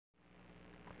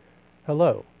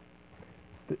Hello,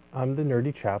 I'm the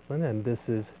Nerdy Chaplain, and this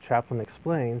is Chaplain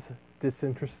Explains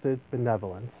Disinterested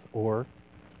Benevolence, or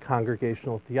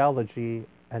Congregational Theology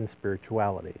and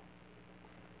Spirituality.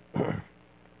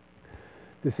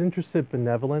 Disinterested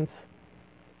benevolence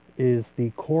is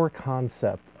the core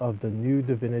concept of the New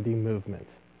Divinity Movement.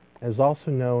 It is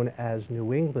also known as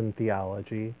New England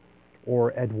theology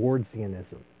or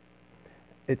Edwardsianism.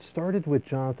 It started with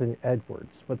Jonathan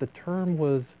Edwards, but the term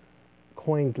was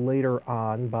coined later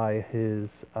on by his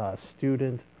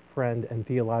student, friend, and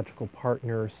theological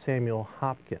partner Samuel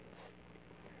Hopkins.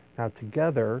 Now,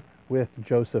 together with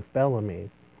Joseph Bellamy,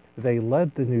 they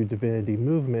led the New Divinity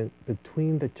Movement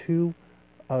between the two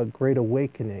Great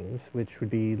Awakenings, which would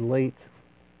be late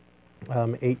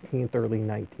 18th, early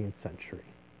 19th century.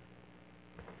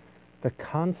 The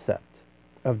concept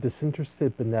of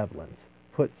disinterested benevolence,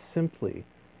 put simply,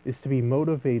 is to be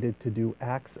motivated to do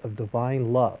acts of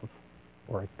divine love,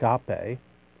 or agape,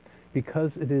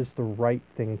 because it is the right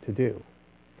thing to do.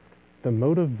 The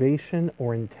motivation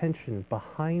or intention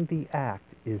behind the act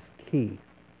is key.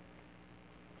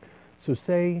 So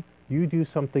say you do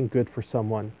something good for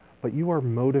someone, but you are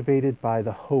motivated by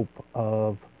the hope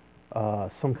of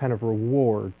some kind of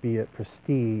reward, be it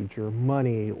prestige or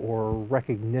money or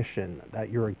recognition that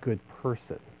you're a good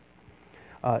person.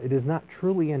 It is not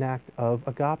truly an act of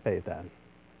agape then.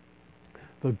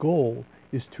 The goal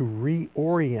is to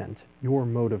reorient your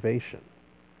motivation.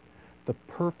 The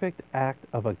perfect act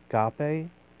of agape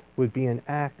would be an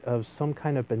act of some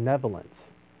kind of benevolence,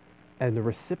 and the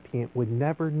recipient would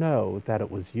never know that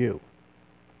it was you.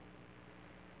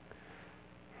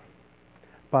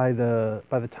 By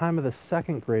the time of the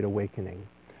Second Great Awakening,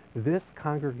 this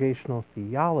congregational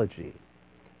theology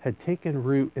had taken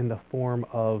root in the form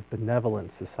of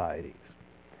benevolent societies,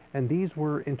 and these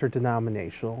were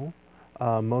interdenominational,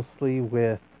 mostly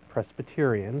with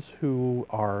Presbyterians, who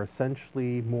are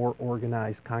essentially more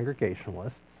organized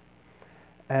Congregationalists,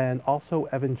 and also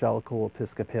evangelical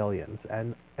Episcopalians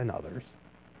and others.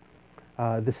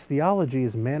 This theology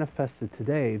is manifested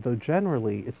today, though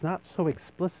generally it's not so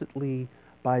explicitly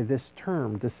by this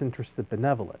term, disinterested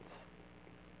benevolence.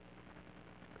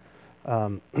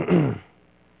 And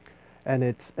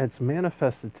it's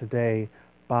manifested today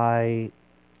by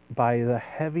the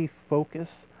heavy focus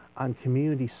on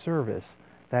community service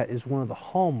that is one of the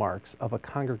hallmarks of a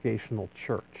congregational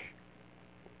church.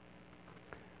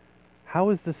 How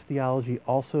is this theology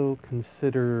also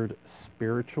considered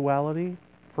spirituality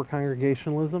for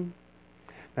Congregationalism?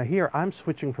 Now here I'm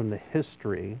switching from the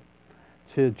history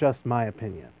to just my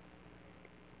opinion.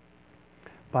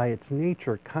 By its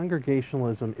nature,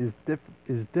 Congregationalism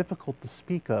is difficult to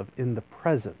speak of in the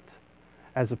present,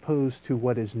 as opposed to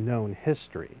what is known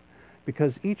history,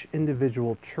 because each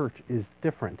individual church is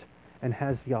different and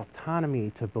has the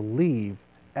autonomy to believe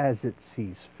as it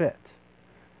sees fit.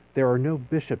 There are no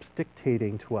bishops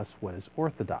dictating to us what is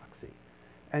orthodoxy.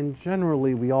 And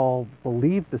generally, we all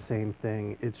believe the same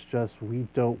thing, it's just we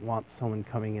don't want someone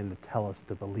coming in to tell us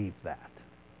to believe that.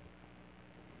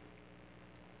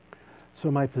 So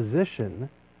my position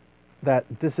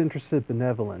that disinterested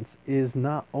benevolence is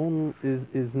not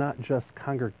just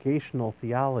congregational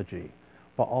theology,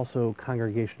 but also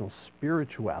congregational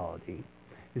spirituality,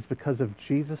 is because of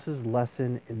Jesus'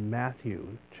 lesson in Matthew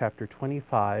chapter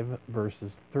 25,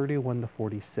 verses 31 to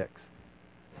 46,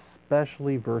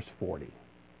 especially verse 40.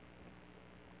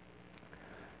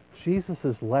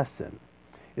 Jesus' lesson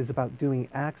is about doing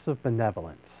acts of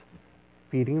benevolence,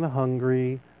 feeding the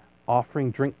hungry, offering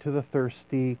drink to the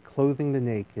thirsty, clothing the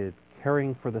naked,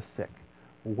 caring for the sick,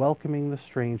 welcoming the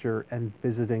stranger, and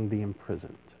visiting the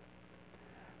imprisoned.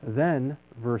 Then,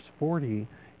 verse 40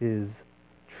 is,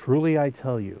 "Truly I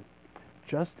tell you,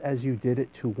 just as you did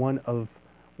it to one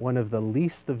of the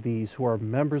least of these who are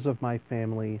members of my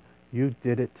family, you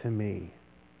did it to me."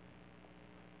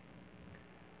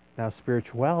 Now,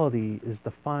 spirituality is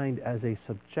defined as a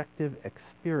subjective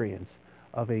experience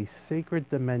of a sacred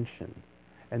dimension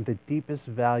and the deepest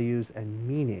values and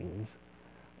meanings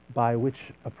by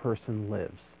which a person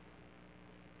lives.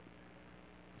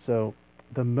 So,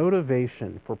 the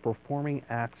motivation for performing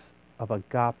acts of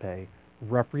agape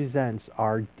represents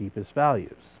our deepest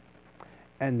values.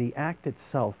 And the act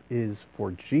itself is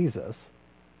for Jesus,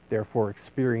 therefore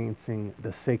experiencing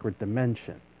the sacred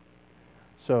dimension.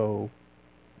 So,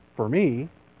 for me,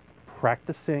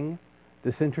 practicing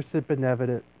disinterested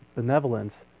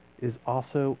benevolence is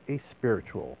also a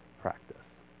spiritual practice,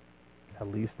 at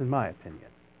least in my opinion.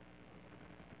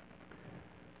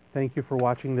 Thank you for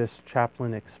watching this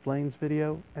Chaplain Explains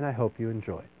video, and I hope you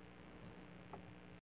enjoyed.